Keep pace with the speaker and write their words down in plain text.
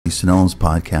Nolan's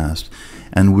podcast,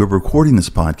 and we're recording this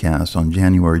podcast on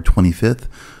January 25th,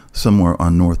 somewhere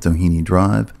on North Doheny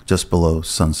Drive, just below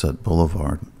Sunset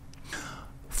Boulevard.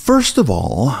 First of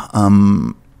all,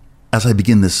 as I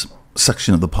begin this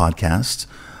section of the podcast,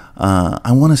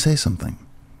 I want to say something.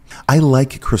 I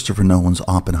like Christopher Nolan's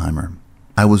Oppenheimer.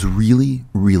 I was really,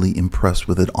 really impressed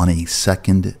with it on a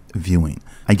second viewing.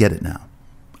 I get it now.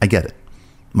 I get it.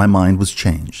 My mind was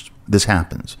changed. This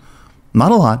happens.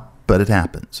 Not a lot, but it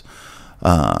happens.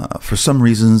 For some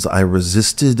reasons, I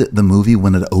resisted the movie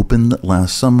when it opened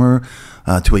last summer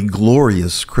to a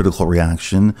glorious critical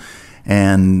reaction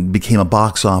and became a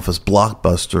box office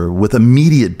blockbuster with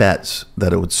immediate bets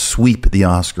that it would sweep the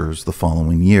Oscars the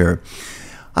following year.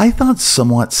 I thought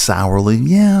somewhat sourly,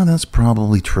 yeah, that's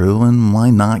probably true, and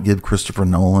why not give Christopher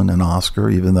Nolan an Oscar,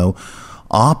 even though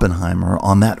Oppenheimer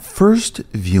on that first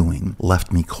viewing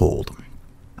left me cold.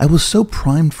 I was so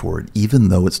primed for it, even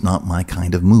though it's not my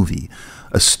kind of movie.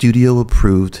 A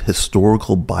studio-approved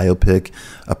historical biopic,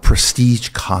 a prestige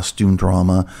costume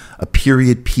drama, a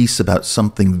period piece about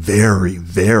something very,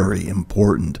 very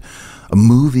important, a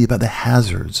movie about the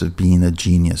hazards of being a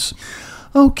genius.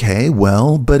 Okay,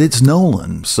 well, but it's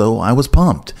Nolan, so I was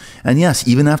pumped. And yes,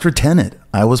 even after Tenet,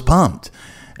 I was pumped.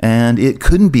 And it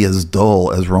couldn't be as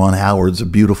dull as Ron Howard's A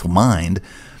Beautiful Mind.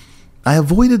 I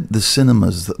avoided the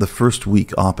cinemas the first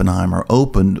week Oppenheimer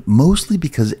opened, mostly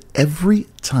because every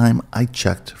time I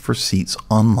checked for seats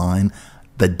online,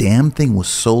 the damn thing was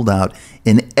sold out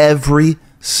in every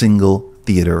single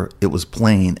theater it was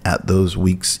playing at those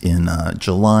weeks in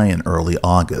July and early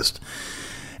August.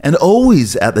 And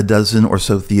always at the dozen or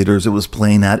so theaters it was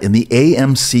playing at in the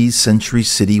AMC Century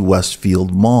City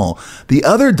Westfield Mall. The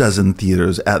other dozen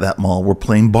theaters at that mall were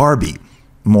playing Barbie.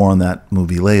 More on that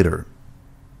movie later.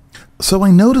 So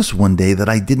I noticed one day that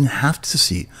I didn't have to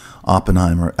see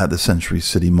Oppenheimer at the Century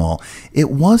City Mall. It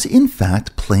was, in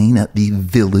fact, playing at the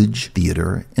Village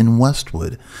Theater in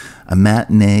Westwood. A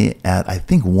matinee at, I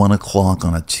think, 1 o'clock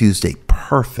on a Tuesday.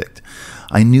 Perfect.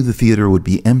 I knew the theater would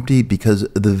be empty because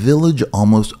the Village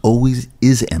almost always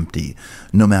is empty,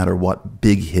 no matter what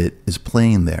big hit is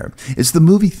playing there. It's the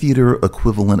movie theater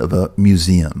equivalent of a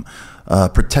museum, a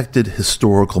protected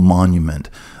historical monument,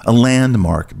 a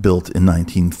landmark built in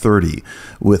 1930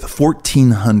 with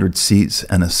 1,400 seats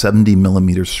and a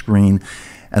 70-millimeter screen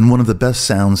and one of the best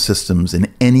sound systems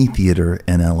in any theater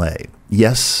in LA.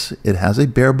 Yes, it has a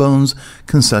bare-bones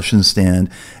concession stand,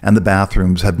 and the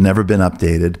bathrooms have never been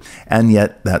updated, and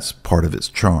yet that's part of its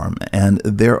charm. And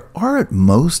there are at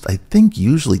most, I think,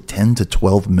 usually 10 to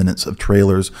 12 minutes of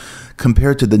trailers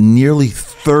compared to the nearly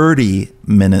 30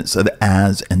 minutes of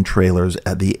ads and trailers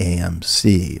at the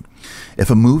AMC. If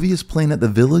a movie is playing at the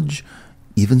Village,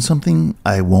 even something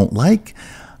I won't like,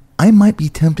 I might be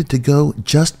tempted to go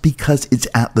just because it's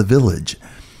at the Village.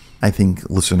 I think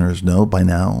listeners know by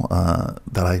now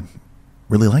that I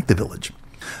really like the Village.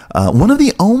 One of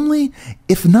the only,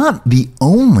 if not the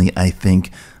only, I think,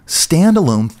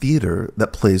 standalone theater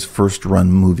that plays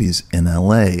first-run movies in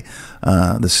LA.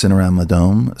 The Cinerama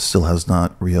Dome still has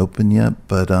not reopened yet,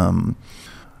 but oh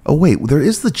wait, there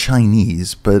is the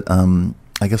Chinese, but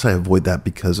I guess I avoid that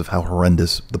because of how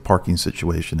horrendous the parking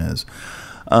situation is.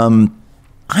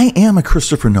 I am a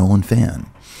Christopher Nolan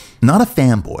fan, not a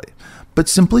fanboy, but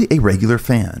simply a regular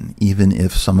fan, even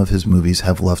if some of his movies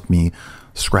have left me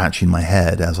scratching my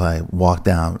head as I walked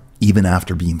out, even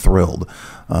after being thrilled.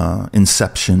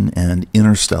 Inception and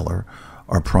Interstellar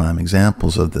are prime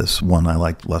examples of this, one I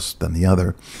liked less than the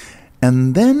other.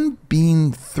 And then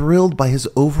being thrilled by his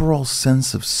overall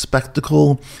sense of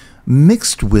spectacle,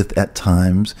 mixed with, at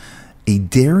times, a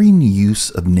daring use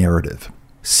of narrative.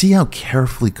 See how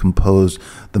carefully composed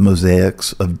the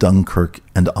mosaics of Dunkirk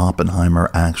and Oppenheimer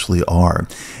actually are.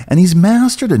 And he's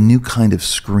mastered a new kind of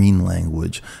screen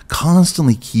language,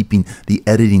 constantly keeping the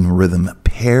editing rhythm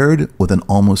paired with an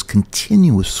almost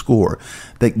continuous score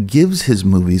that gives his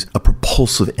movies a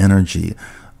propulsive energy,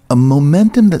 a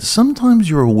momentum that sometimes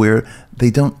you're aware they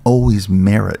don't always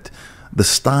merit, the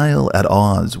style at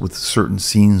odds with certain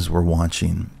scenes we're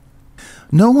watching.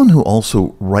 Nolan, who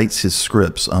also writes his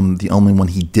scripts, the only one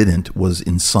he didn't was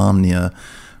Insomnia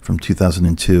from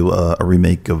 2002, a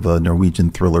remake of a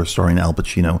Norwegian thriller starring Al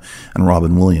Pacino and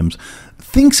Robin Williams,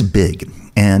 thinks big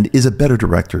and is a better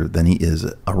director than he is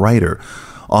a writer.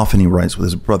 Often he writes with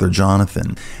his brother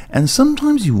Jonathan, and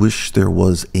sometimes you wish there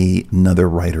was another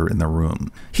writer in the room.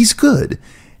 He's good,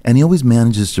 and he always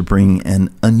manages to bring an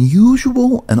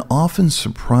unusual and often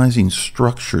surprising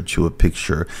structure to a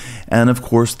picture. And of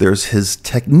course, there's his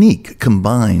technique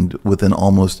combined with an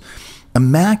almost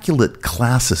immaculate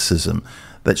classicism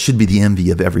that should be the envy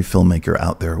of every filmmaker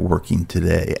out there working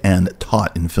today and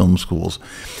taught in film schools.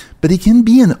 But he can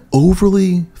be an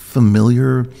overly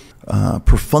familiar,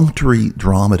 perfunctory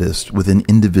dramatist within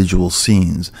individual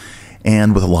scenes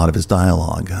and with a lot of his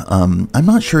dialogue. I'm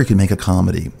not sure he can make a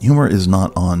comedy. Humor is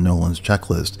not on Nolan's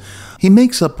checklist. He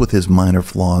makes up with his minor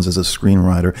flaws as a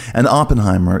screenwriter, and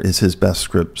Oppenheimer is his best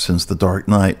script since The Dark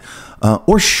Knight,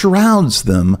 or shrouds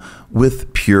them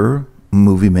with pure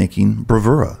movie-making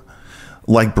bravura.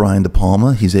 Like Brian De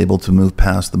Palma, he's able to move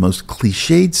past the most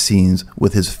cliched scenes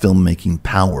with his filmmaking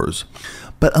powers.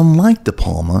 But unlike De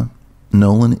Palma,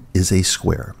 Nolan is a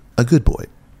square, a good boy.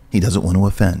 He doesn't want to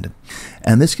offend.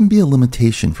 And this can be a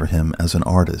limitation for him as an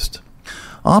artist.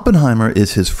 Oppenheimer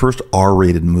is his first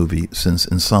R-rated movie since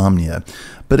Insomnia,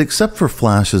 but except for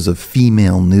flashes of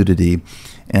female nudity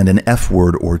and an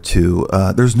F-word or two,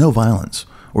 there's no violence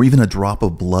or even a drop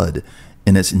of blood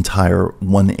in its entire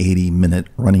 180-minute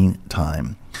running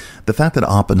time. The fact that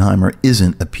Oppenheimer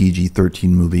isn't a PG-13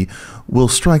 movie will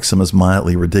strike some as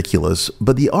mildly ridiculous,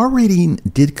 but the R rating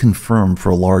did confirm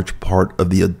for a large part of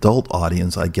the adult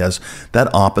audience, I guess,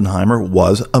 that Oppenheimer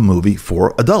was a movie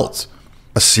for adults.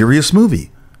 A serious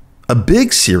movie. A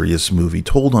big serious movie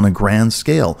told on a grand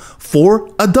scale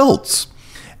for adults.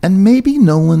 And maybe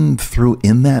Nolan threw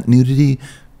in that nudity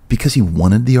because he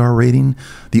wanted the R rating,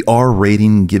 the R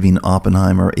rating giving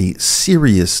Oppenheimer a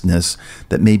seriousness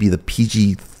that maybe the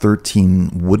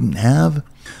PG-13 wouldn't have.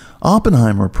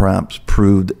 Oppenheimer perhaps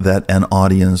proved that an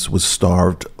audience was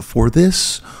starved for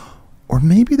this, or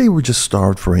maybe they were just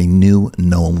starved for a new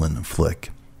Nolan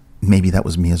flick. Maybe that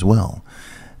was me as well.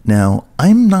 Now,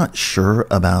 I'm not sure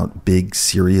about big,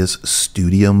 serious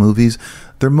studio movies.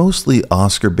 They're mostly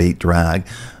Oscar bait drag,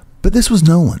 but this was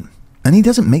Nolan. And he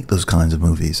doesn't make those kinds of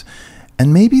movies.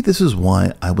 And maybe this is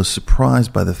why I was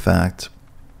surprised by the fact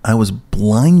I was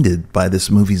blinded by this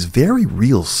movie's very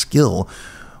real skill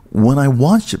when I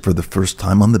watched it for the first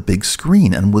time on the big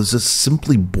screen and was just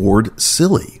simply bored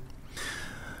silly.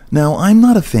 Now, I'm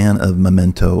not a fan of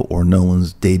Memento or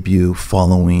Nolan's debut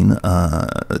Following.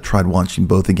 Tried watching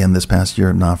both again this past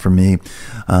year, not for me.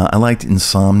 I liked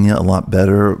Insomnia a lot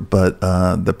better, but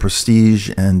The Prestige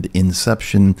and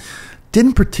Inception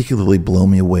didn't particularly blow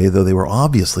me away, though they were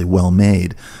obviously well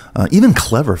made, even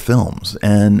clever films.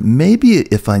 And maybe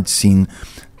if I'd seen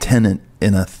Tenet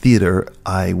in a theater,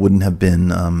 I wouldn't have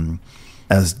been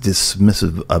as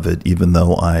dismissive of it, even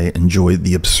though I enjoyed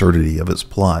the absurdity of its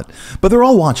plot. But they're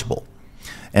all watchable.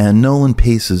 And Nolan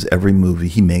paces every movie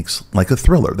he makes like a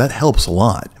thriller. That helps a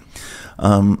lot.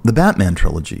 The Batman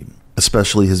trilogy,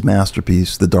 especially his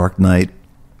masterpiece, The Dark Knight,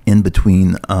 in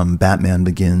between Batman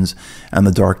Begins and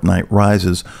The Dark Knight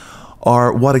Rises,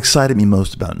 are what excited me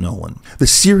most about Nolan. The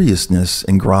seriousness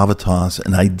and gravitas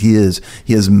and ideas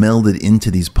he has melded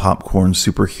into these popcorn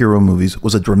superhero movies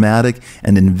was a dramatic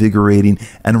and invigorating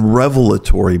and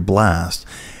revelatory blast.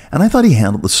 And I thought he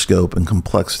handled the scope and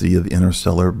complexity of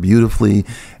Interstellar beautifully,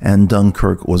 and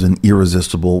Dunkirk was an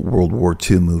irresistible World War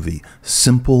II movie.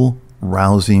 Simple,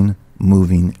 rousing,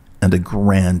 moving, and a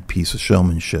grand piece of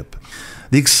showmanship.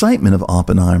 The excitement of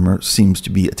Oppenheimer seems to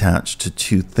be attached to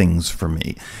two things for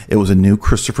me. It was a new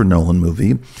Christopher Nolan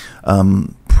movie,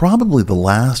 probably the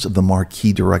last of the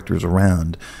marquee directors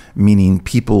around, meaning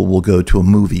people will go to a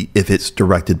movie if it's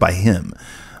directed by him.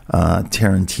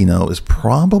 Tarantino is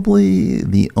probably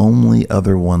the only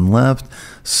other one left.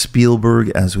 Spielberg,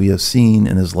 as we have seen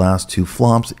in his last two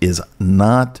flops, is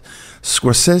not.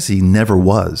 Scorsese never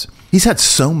was. He's had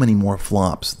so many more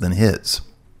flops than his.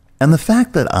 And the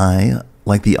fact that I,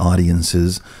 like the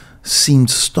audiences, seemed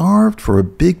starved for a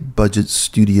big-budget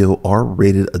studio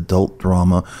R-rated adult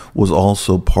drama was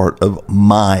also part of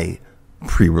my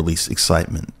pre-release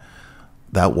excitement.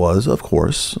 That was, of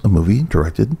course, a movie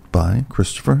directed by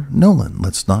Christopher Nolan.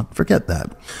 Let's not forget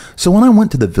that. So when I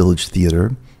went to the Village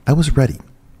Theater, I was ready,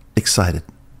 excited.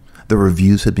 The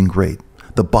reviews had been great.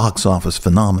 The box office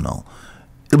phenomenal.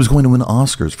 It was going to win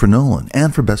Oscars for Nolan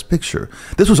and for Best Picture.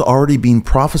 This was already being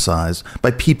prophesized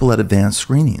by people at advanced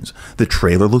screenings. The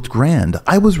trailer looked grand.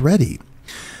 I was ready.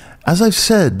 As I've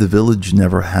said, The Village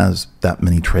never has that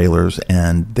many trailers,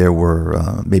 and there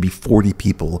were maybe 40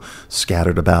 people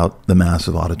scattered about the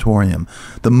massive auditorium.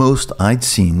 The most I'd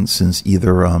seen since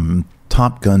either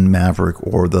Top Gun Maverick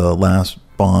or the last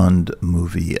Bond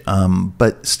movie,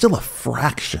 but still a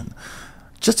fraction,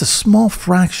 just a small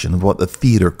fraction of what the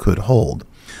theater could hold.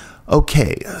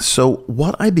 Okay, so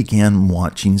what I began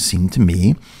watching seemed to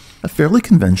me a fairly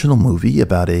conventional movie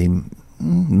about a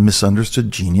misunderstood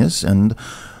genius and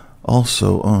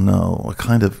also, oh no, a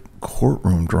kind of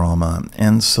courtroom drama.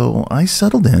 And so I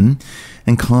settled in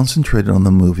and concentrated on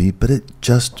the movie, but it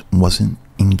just wasn't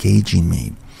engaging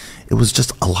me. It was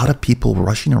just a lot of people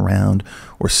rushing around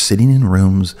or sitting in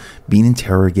rooms, being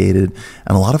interrogated,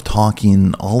 and a lot of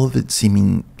talking, all of it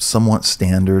seeming somewhat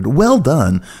standard. Well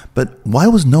done, but why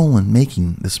was Nolan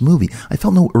making this movie? I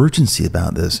felt no urgency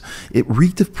about this. It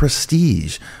reeked of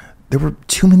prestige. There were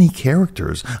too many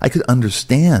characters. I could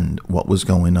understand what was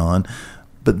going on,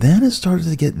 but then it started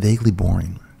to get vaguely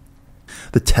boring.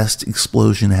 The test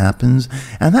explosion happens,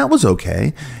 and that was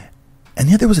okay. And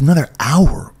yet there was another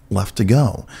hour left to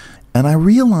go. And I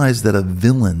realized that a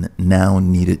villain now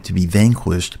needed to be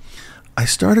vanquished. I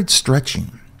started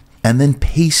stretching and then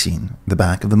pacing the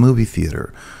back of the movie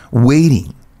theater,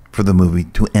 waiting for the movie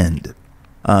to end.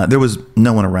 There was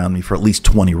no one around me for at least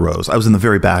 20 rows. I was in the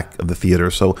very back of the theater,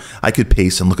 so I could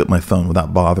pace and look at my phone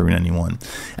without bothering anyone.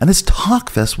 And this talk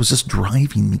fest was just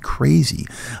driving me crazy.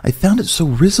 I found it so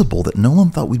risible that no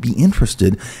one thought we'd be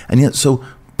interested, and yet so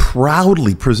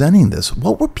proudly presenting this.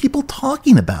 What were people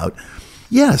talking about?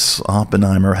 Yes,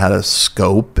 Oppenheimer had a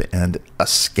scope and a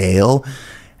scale,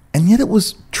 and yet it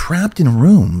was trapped in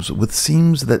rooms with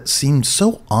scenes that seemed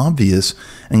so obvious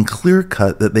and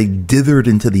clear-cut that they dithered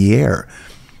into the air.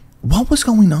 What was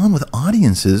going on with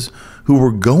audiences who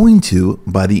were going to,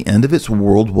 by the end of its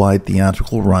worldwide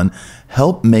theatrical run,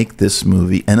 help make this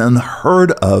movie an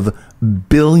unheard of $1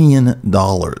 billion,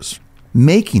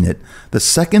 making it the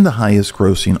second highest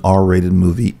grossing R-rated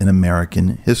movie in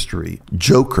American history,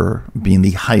 Joker being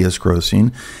the highest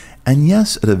grossing, and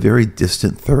yes, at a very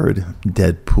distant third,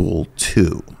 Deadpool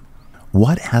 2.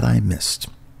 What had I missed?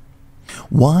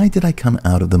 Why did I come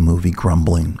out of the movie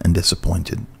grumbling and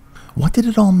disappointed? What did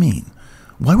it all mean?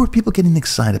 Why were people getting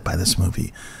excited by this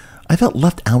movie? I felt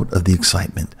left out of the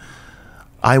excitement.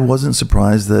 I wasn't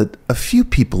surprised that a few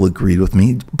people agreed with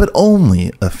me, but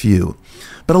only a few.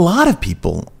 But a lot of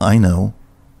people I know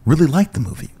really liked the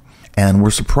movie and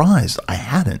were surprised I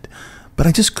hadn't. But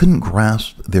I just couldn't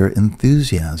grasp their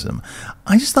enthusiasm.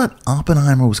 I just thought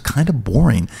Oppenheimer was kind of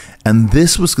boring, and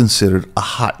this was considered a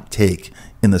hot take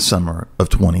in the summer of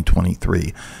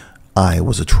 2023. I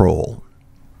was a troll.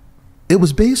 It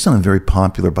was based on a very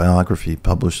popular biography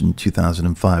published in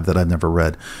 2005 that I've never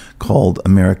read, called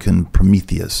American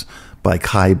Prometheus by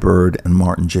Kai Bird and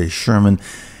Martin J. Sherman.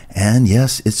 And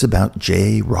yes, it's about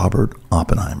J. Robert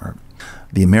Oppenheimer,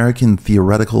 the American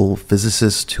theoretical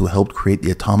physicist who helped create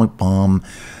the atomic bomb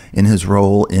in his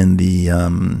role in the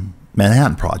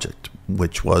Manhattan Project,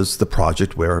 which was the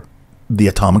project where the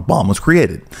atomic bomb was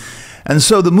created. And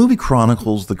so the movie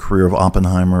chronicles the career of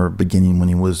Oppenheimer, beginning when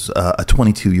he was a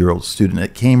 22-year-old student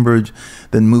at Cambridge,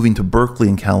 then moving to Berkeley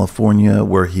in California,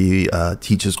 where he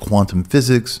teaches quantum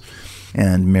physics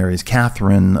and marries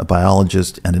Catherine, a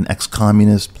biologist and an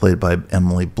ex-communist played by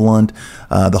Emily Blunt.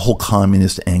 The whole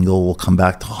communist angle will come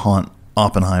back to haunt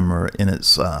Oppenheimer in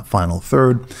its final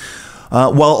third,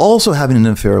 while also having an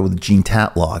affair with Jean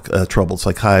Tatlock, a troubled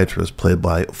psychiatrist played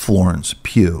by Florence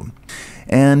Pugh.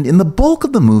 And in the bulk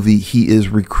of the movie, he is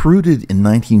recruited in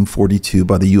 1942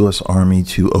 by the U.S. Army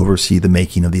to oversee the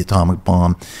making of the atomic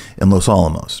bomb in Los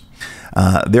Alamos.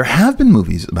 There have been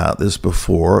movies about this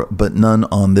before, but none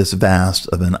on this vast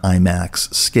of an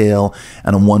IMAX scale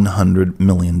and a $100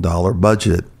 million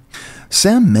budget.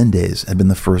 Sam Mendes had been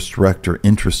the first director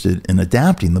interested in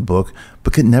adapting the book,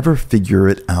 but could never figure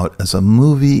it out as a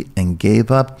movie and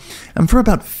gave up. And for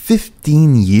about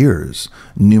 15 years,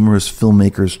 numerous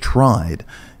filmmakers tried,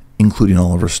 including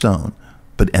Oliver Stone,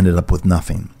 but ended up with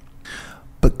nothing.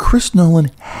 But Chris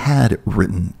Nolan had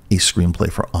written a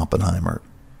screenplay for Oppenheimer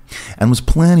and was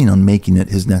planning on making it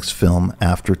his next film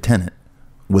after Tenet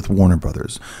with Warner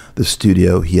Brothers, the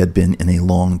studio he had been in a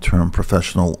long-term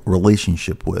professional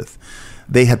relationship with.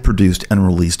 They had produced and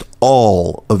released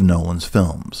all of Nolan's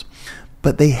films,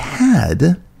 but they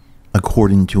had,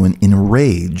 according to an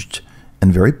enraged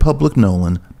and very public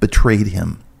Nolan, betrayed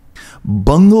him,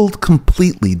 bungled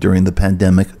completely during the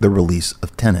pandemic the release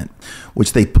of Tenet,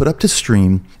 which they put up to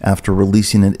stream after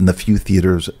releasing it in the few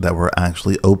theaters that were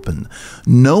actually open.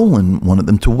 Nolan wanted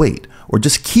them to wait, or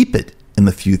just keep it in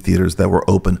the few theaters that were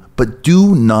open, but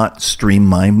do not stream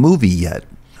my movie yet.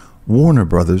 Warner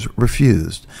Brothers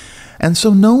refused. And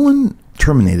so Nolan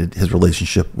terminated his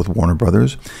relationship with Warner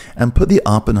Brothers and put the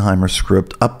Oppenheimer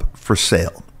script up for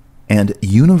sale. And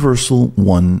Universal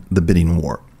won the bidding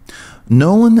war.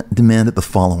 Nolan demanded the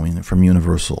following from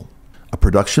Universal: a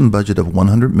production budget of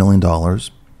 $100 million,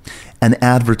 an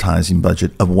advertising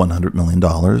budget of $100 million,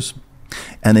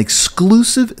 an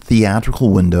exclusive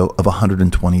theatrical window of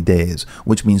 120 days,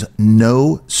 which means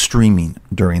no streaming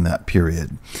during that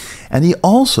period. And he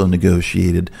also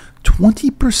negotiated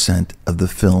 20% of the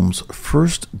film's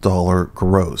first dollar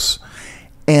gross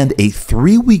and a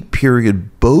 3-week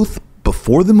period both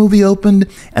before the movie opened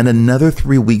and another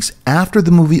 3 weeks after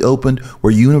the movie opened,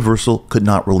 where Universal could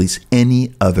not release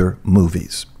any other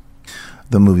movies.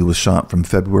 The movie was shot from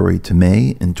February to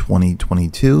May in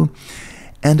 2022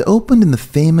 and opened in the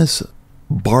famous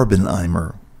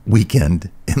Barbenheimer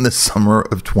weekend in the summer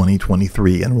of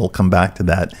 2023. And we'll come back to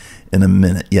that in a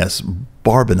minute. Yes,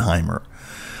 Barbenheimer.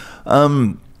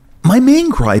 My main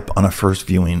gripe on a first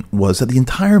viewing was that the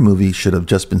entire movie should have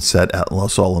just been set at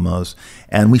Los Alamos,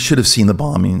 and we should have seen the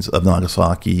bombings of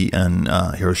Nagasaki and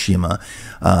Hiroshima.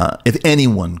 If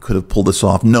anyone could have pulled this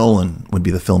off, Nolan would be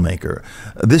the filmmaker.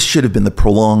 This should have been the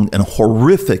prolonged and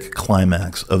horrific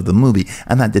climax of the movie,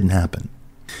 and that didn't happen.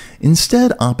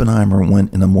 Instead, Oppenheimer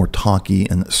went in a more talky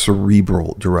and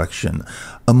cerebral direction,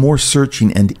 a more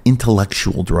searching and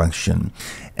intellectual direction.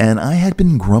 And I had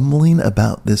been grumbling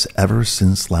about this ever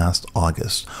since last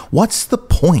August. What's the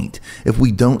point if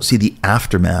we don't see the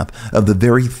aftermath of the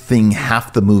very thing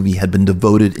half the movie had been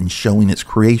devoted in showing its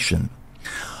creation?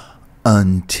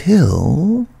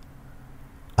 Until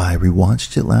I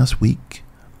rewatched it last week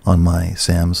on my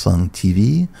Samsung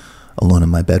TV, alone in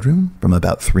my bedroom from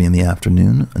about 3 in the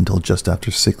afternoon until just after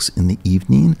 6 in the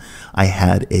evening. I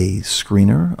had a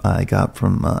screener I got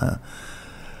from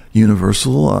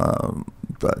Universal,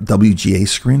 WGA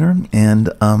screener, and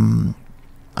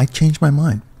I changed my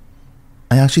mind.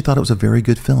 I actually thought it was a very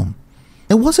good film.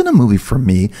 It wasn't a movie for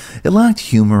me. It lacked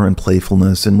humor and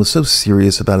playfulness and was so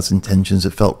serious about its intentions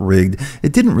it felt rigged.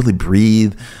 It didn't really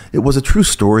breathe. It was a true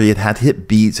story. It had hit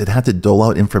beats. It had to dole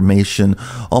out information.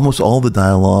 Almost all the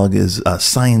dialogue is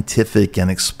scientific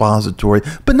and expository,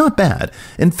 but not bad.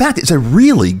 In fact, it's a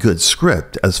really good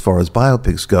script as far as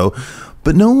biopics go.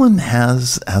 But Nolan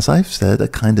has, as I've said, a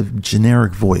kind of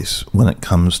generic voice when it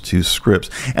comes to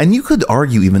scripts. And you could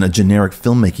argue even a generic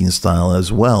filmmaking style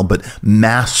as well, but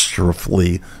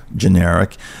masterfully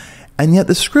generic. And yet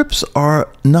the scripts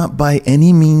are not by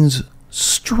any means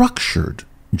structured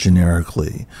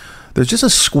generically. There's just a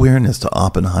squareness to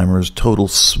Oppenheimer's total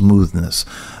smoothness,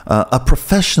 a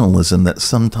professionalism that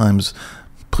sometimes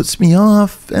puts me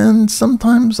off and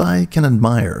sometimes I can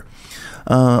admire.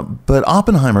 But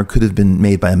Oppenheimer could have been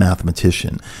made by a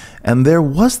mathematician. And there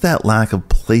was that lack of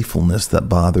playfulness that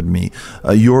bothered me.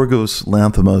 Yorgos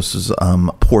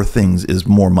Lanthimos' Poor Things is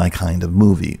more my kind of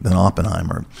movie than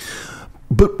Oppenheimer.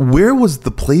 But where was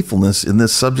the playfulness in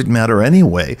this subject matter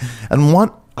anyway? And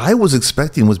what I was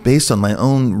expecting was based on my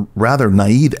own rather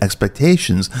naive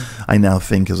expectations, I now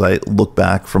think as I look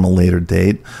back from a later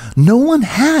date. No one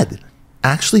had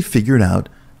actually figured out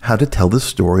how to tell this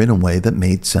story in a way that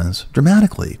made sense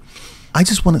dramatically. I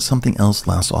just wanted something else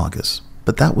last August,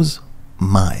 but that was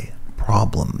my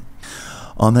problem.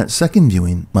 On that second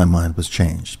viewing, my mind was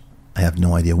changed. I have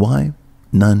no idea why,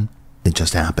 none, it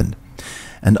just happened.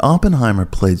 And Oppenheimer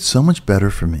played so much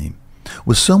better for me,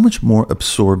 was so much more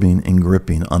absorbing and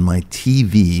gripping on my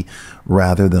TV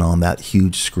rather than on that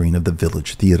huge screen of the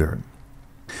Village Theater.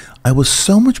 I was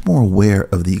so much more aware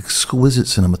of the exquisite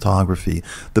cinematography,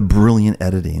 the brilliant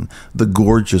editing, the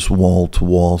gorgeous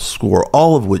wall-to-wall score,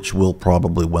 all of which will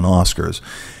probably win Oscars.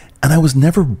 And I was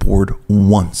never bored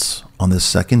once on this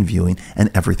second viewing,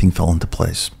 and everything fell into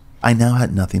place. I now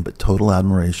had nothing but total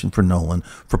admiration for Nolan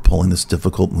for pulling this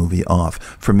difficult movie off,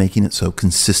 for making it so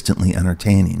consistently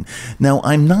entertaining. Now,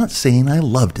 I'm not saying I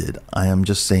loved it. I am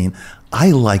just saying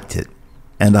I liked it.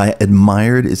 And I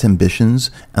admired its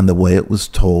ambitions and the way it was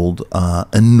told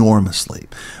enormously.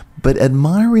 But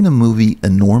admiring a movie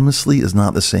enormously is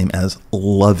not the same as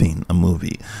loving a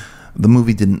movie. The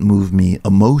movie didn't move me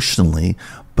emotionally,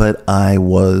 but I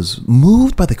was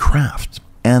moved by the craft.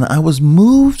 And I was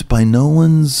moved by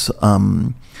Nolan's,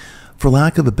 for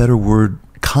lack of a better word,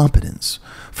 competence,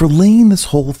 for laying this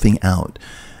whole thing out.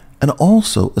 And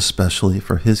also, especially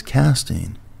for his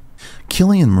casting.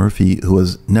 Cillian Murphy, who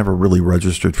has never really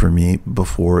registered for me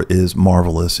before, is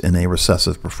marvelous in a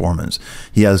recessive performance.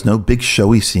 He has no big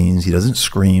showy scenes. He doesn't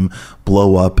scream,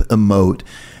 blow up, emote.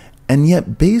 And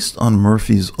yet, based on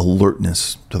Murphy's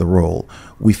alertness to the role,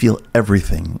 we feel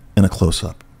everything in a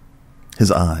close-up.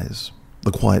 His eyes,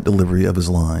 the quiet delivery of his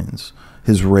lines,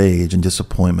 his rage and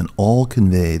disappointment, all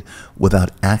conveyed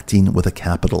without acting with a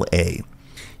capital A.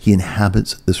 He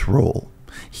inhabits this role.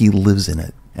 He lives in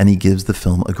it. And he gives the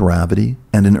film a gravity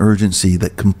and an urgency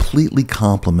that completely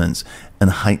complements and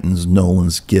heightens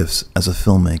Nolan's gifts as a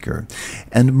filmmaker.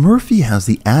 And Murphy has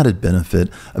the added benefit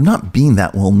of not being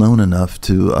that well known enough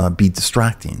to be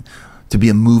distracting, to be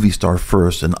a movie star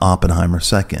first and Oppenheimer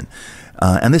second.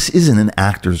 And this isn't an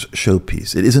actor's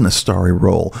showpiece. It isn't a starry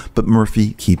role, but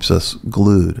Murphy keeps us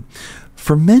glued.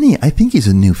 For many, I think he's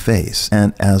a new face,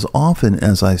 and as often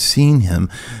as I've seen him,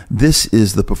 this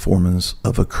is the performance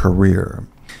of a career,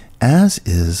 as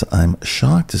is, I'm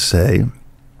shocked to say,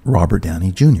 Robert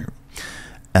Downey Jr.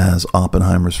 as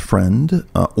Oppenheimer's friend,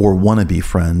 or wannabe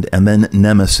friend, and then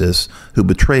nemesis who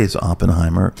betrays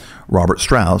Oppenheimer, Robert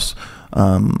Strauss,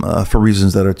 for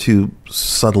reasons that are too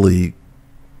subtly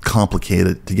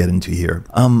complicated to get into here.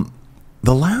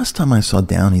 The last time I saw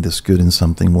Downey this good in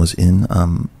something was in,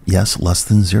 Less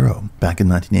Than Zero, back in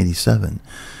 1987.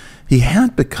 He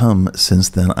had become, since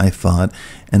then, I thought,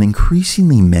 an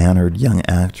increasingly mannered young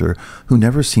actor who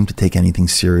never seemed to take anything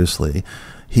seriously.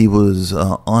 He was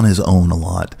on his own a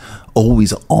lot,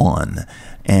 always on,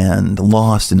 and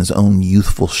lost in his own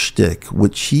youthful shtick,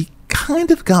 which he kind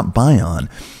of got by on,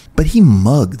 but he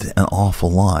mugged an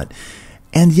awful lot.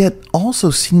 And yet also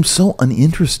seemed so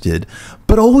uninterested,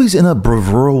 but always in a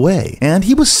bravura way. And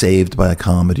he was saved by a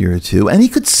comedy or two, and he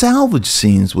could salvage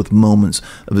scenes with moments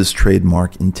of his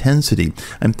trademark intensity.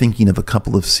 I'm thinking of a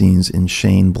couple of scenes in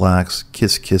Shane Black's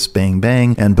Kiss Kiss Bang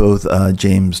Bang, and both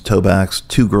James Toback's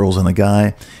Two Girls and a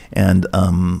Guy, and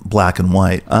Black and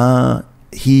White.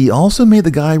 He also made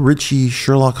the Guy Ritchie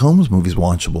Sherlock Holmes movies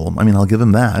watchable. I mean, I'll give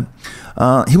him that.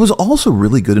 He was also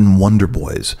really good in Wonder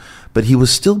Boys, but he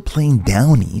was still playing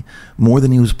Downey more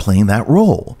than he was playing that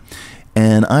role.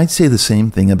 And I'd say the same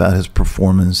thing about his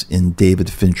performance in David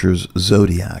Fincher's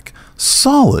Zodiac.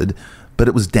 Solid, but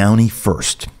it was Downey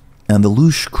first. And the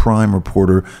louche crime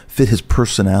reporter fit his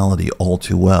personality all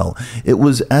too well. It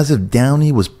was as if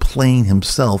Downey was playing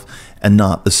himself and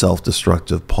not the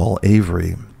self-destructive Paul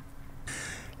Avery.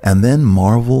 And then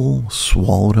Marvel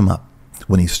swallowed him up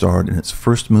when he starred in its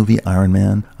first movie, Iron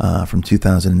Man, from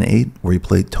 2008, where he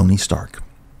played Tony Stark.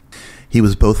 He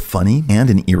was both funny and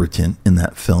an irritant in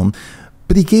that film,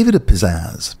 but he gave it a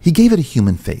pizzazz. He gave it a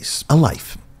human face, a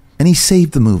life. And he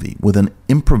saved the movie with an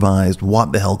improvised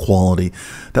what-the-hell quality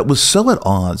that was so at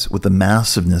odds with the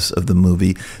massiveness of the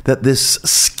movie that this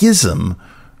schism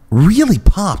really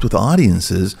popped with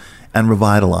audiences and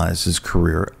revitalized his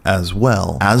career as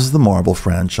well as the Marvel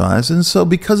franchise. And so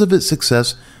because of its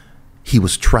success, he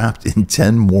was trapped in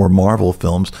 10 more Marvel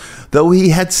films, though he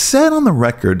had said on the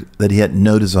record that he had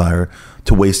no desire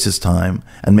to waste his time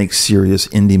and make serious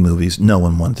indie movies no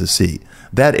one wanted to see.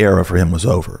 That era for him was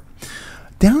over.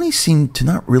 Downey seemed to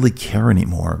not really care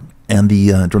anymore, and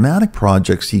the dramatic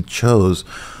projects he chose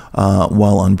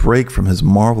while on break from his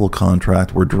Marvel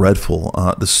contract were dreadful.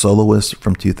 The Soloist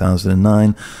from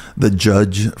 2009, The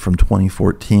Judge from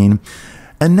 2014.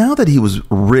 And now that he was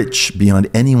rich beyond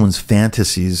anyone's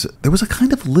fantasies, there was a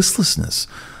kind of listlessness,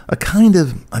 a kind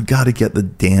of I've got to get the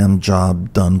damn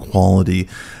job done quality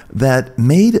that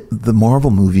made the Marvel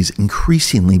movies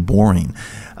increasingly boring.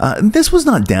 This was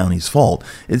not Downey's fault.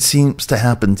 It seems to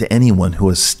happen to anyone who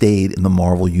has stayed in the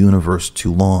Marvel universe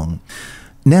too long.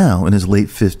 Now, in his late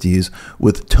 50s,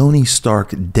 with Tony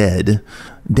Stark dead,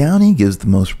 Downey gives the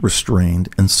most restrained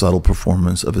and subtle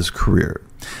performance of his career.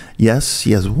 Yes,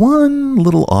 he has one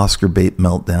little Oscar bait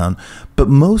meltdown, but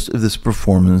most of this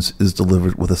performance is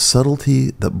delivered with a subtlety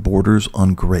that borders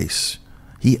on grace.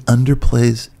 He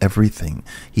underplays everything.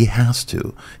 He has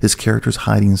to. His character's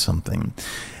hiding something.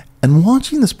 And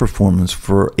watching this performance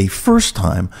for a first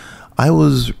time, I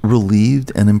was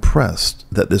relieved and impressed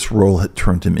that this role had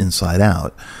turned him inside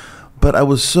out. But I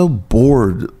was so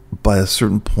bored by a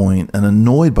certain point and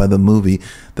annoyed by the movie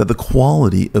that the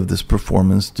quality of this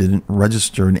performance didn't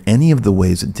register in any of the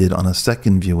ways it did on a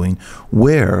second viewing,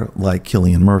 where, like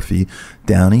Cillian Murphy,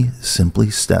 Downey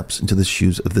simply steps into the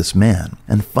shoes of this man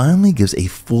and finally gives a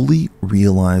fully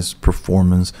realized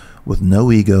performance with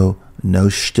no ego, no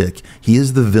shtick. He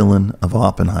is the villain of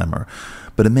Oppenheimer,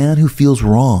 but a man who feels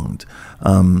wronged.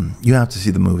 You have to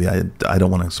see the movie. I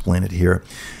don't want to explain it here.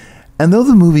 And though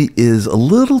the movie is a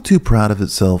little too proud of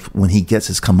itself when he gets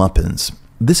his comeuppance,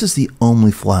 this is the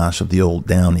only flash of the old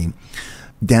Downey.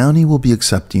 Downey will be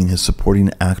accepting his supporting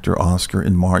actor Oscar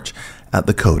in March at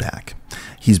the Kodak.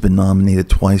 He's been nominated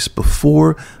twice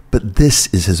before, but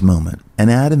this is his moment.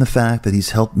 And add in the fact that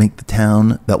he's helped make the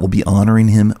town that will be honoring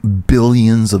him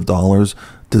billions of dollars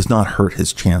does not hurt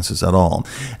his chances at all.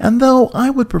 And though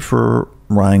I would prefer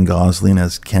Ryan Gosling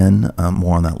as Ken,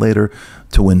 more on that later,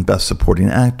 to win Best Supporting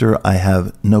Actor, I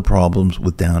have no problems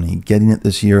with Downey getting it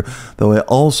this year, though I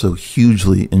also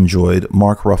hugely enjoyed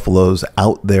Mark Ruffalo's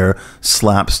out there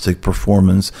slapstick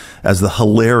performance as the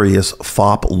hilarious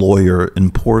fop lawyer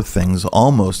in Poor Things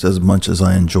almost as much as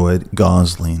I enjoyed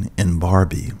Gosling in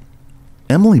Barbie.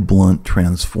 Emily Blunt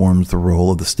transforms the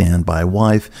role of the standby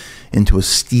wife into a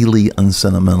steely,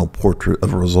 unsentimental portrait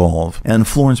of resolve. And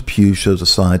Florence Pugh shows a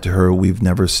side to her we've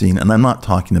never seen, and I'm not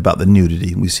talking about the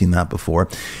nudity, we've seen that before,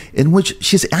 in which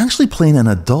she's actually playing an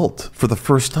adult for the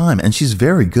first time, and she's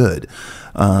very good.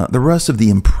 The rest of the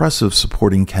impressive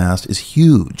supporting cast is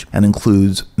huge and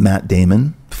includes Matt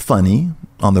Damon, funny,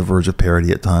 on the verge of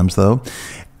parody at times though.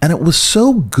 And it was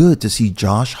so good to see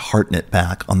Josh Hartnett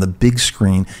back on the big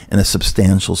screen in a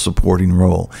substantial supporting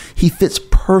role. He fits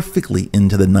perfectly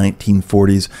into the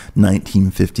 1940s,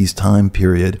 1950s time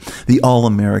period, the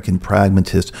all-American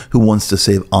pragmatist who wants to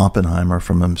save Oppenheimer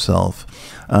from himself.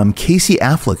 Casey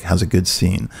Affleck has a good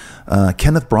scene.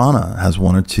 Kenneth Branagh has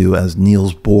one or two as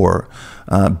Niels Bohr.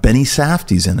 Benny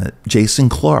Safdie's in it. Jason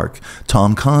Clarke,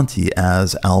 Tom Conti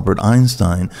as Albert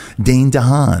Einstein, Dane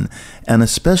DeHaan, and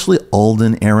especially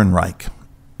Alden Ehrenreich.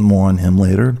 More on him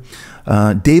later.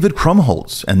 David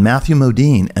Krumholtz and Matthew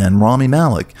Modine and Rami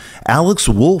Malek, Alex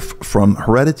Wolff from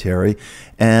Hereditary,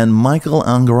 and Michael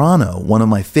Angarano, one of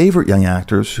my favorite young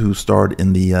actors who starred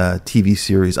in the TV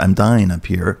series I'm Dying Up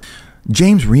Here.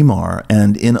 James Remar,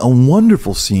 and in a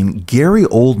wonderful scene, Gary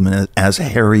Oldman as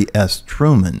Harry S.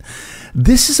 Truman.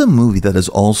 This is a movie that is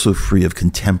also free of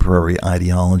contemporary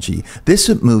ideology. This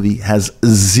movie has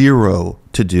zero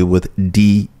to do with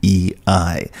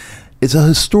DEI. It's a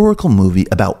historical movie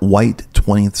about white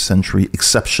 20th century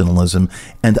exceptionalism,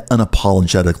 and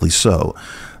unapologetically so.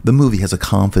 The movie has a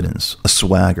confidence, a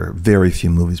swagger very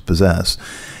few movies possess.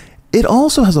 It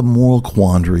also has a moral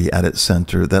quandary at its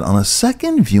center that on a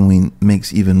second viewing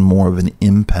makes even more of an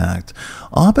impact.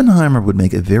 Oppenheimer would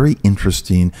make a very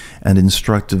interesting and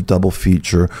instructive double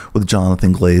feature with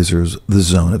Jonathan Glazer's The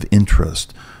Zone of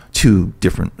Interest. Two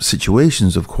different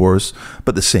situations, of course,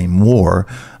 but the same war.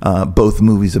 Both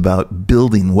movies about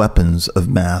building weapons of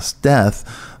mass death,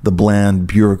 the bland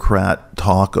bureaucrat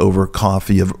talk over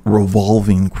coffee of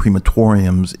revolving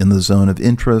crematoriums in The Zone of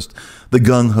Interest, the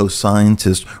gung-ho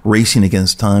scientist racing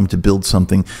against time to build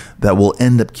something that will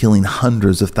end up killing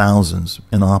hundreds of thousands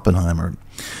in Oppenheimer.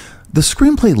 The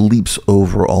screenplay leaps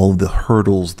over all of the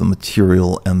hurdles the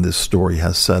material and this story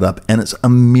has set up, and it's a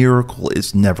miracle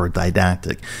it's never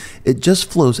didactic. It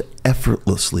just flows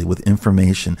effortlessly with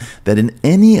information that in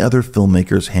any other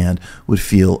filmmaker's hand would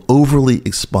feel overly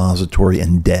expository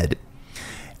and dead.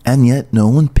 And yet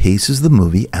Nolan paces the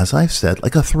movie, as I've said,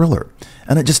 like a thriller,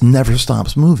 and it just never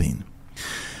stops moving.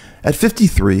 At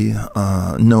 53,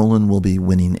 Nolan will be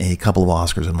winning a couple of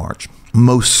Oscars in March.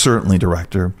 Most certainly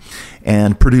director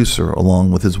and producer,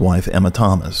 along with his wife Emma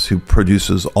Thomas, who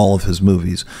produces all of his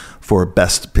movies for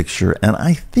Best Picture and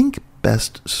I think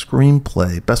Best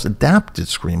Screenplay, Best Adapted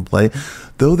Screenplay,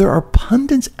 though there are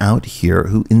pundits out here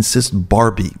who insist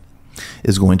Barbie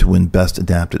is going to win Best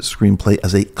Adapted Screenplay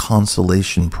as a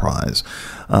consolation prize.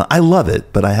 I love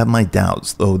it, but I have my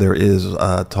doubts, though there is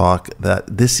talk that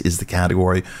this is the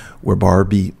category where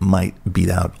Barbie might beat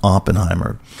out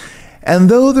Oppenheimer. And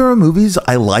though there are movies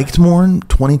I liked more in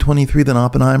 2023 than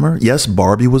Oppenheimer, yes,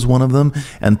 Barbie was one of them,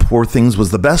 and Poor Things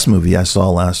was the best movie I saw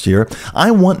last year,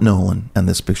 I want Nolan and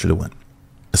this picture to win.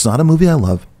 It's not a movie I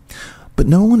love, but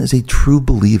Nolan is a true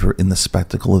believer in the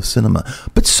spectacle of cinema.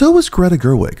 But so is Greta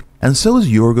Gerwig, and so is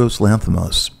Yorgos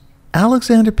Lanthimos.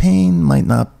 Alexander Payne might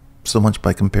not so much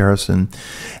by comparison.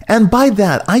 And by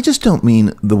that, I just don't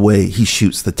mean the way he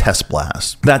shoots the test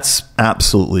blast. That's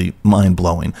absolutely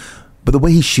mind-blowing. But the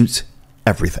way he shoots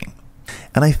everything.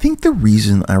 And I think the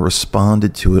reason I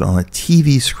responded to it on a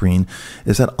TV screen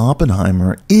is that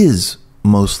Oppenheimer is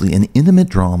mostly an intimate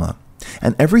drama,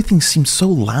 and everything seems so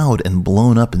loud and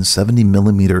blown up in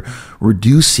 70mm,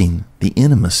 reducing the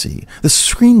intimacy. The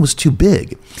screen was too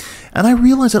big. And I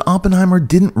realized that Oppenheimer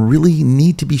didn't really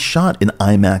need to be shot in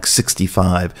IMAX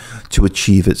 65 to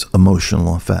achieve its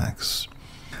emotional effects.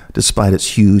 Despite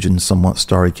its huge and somewhat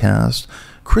starry cast,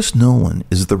 Chris Nolan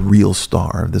is the real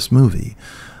star of this movie.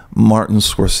 Martin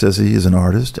Scorsese is an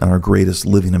artist and our greatest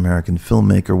living American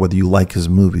filmmaker, whether you like his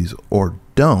movies or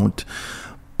don't.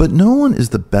 But Nolan is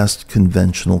the best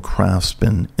conventional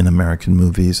craftsman in American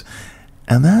movies,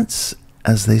 and that's,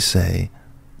 as they say,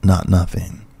 not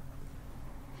nothing.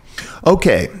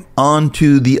 Okay, on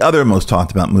to the other most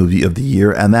talked about movie of the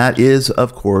year, and that is,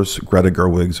 of course, Greta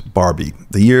Gerwig's Barbie,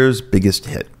 the year's biggest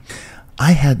hit.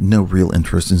 I had no real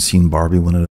interest in seeing Barbie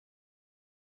when it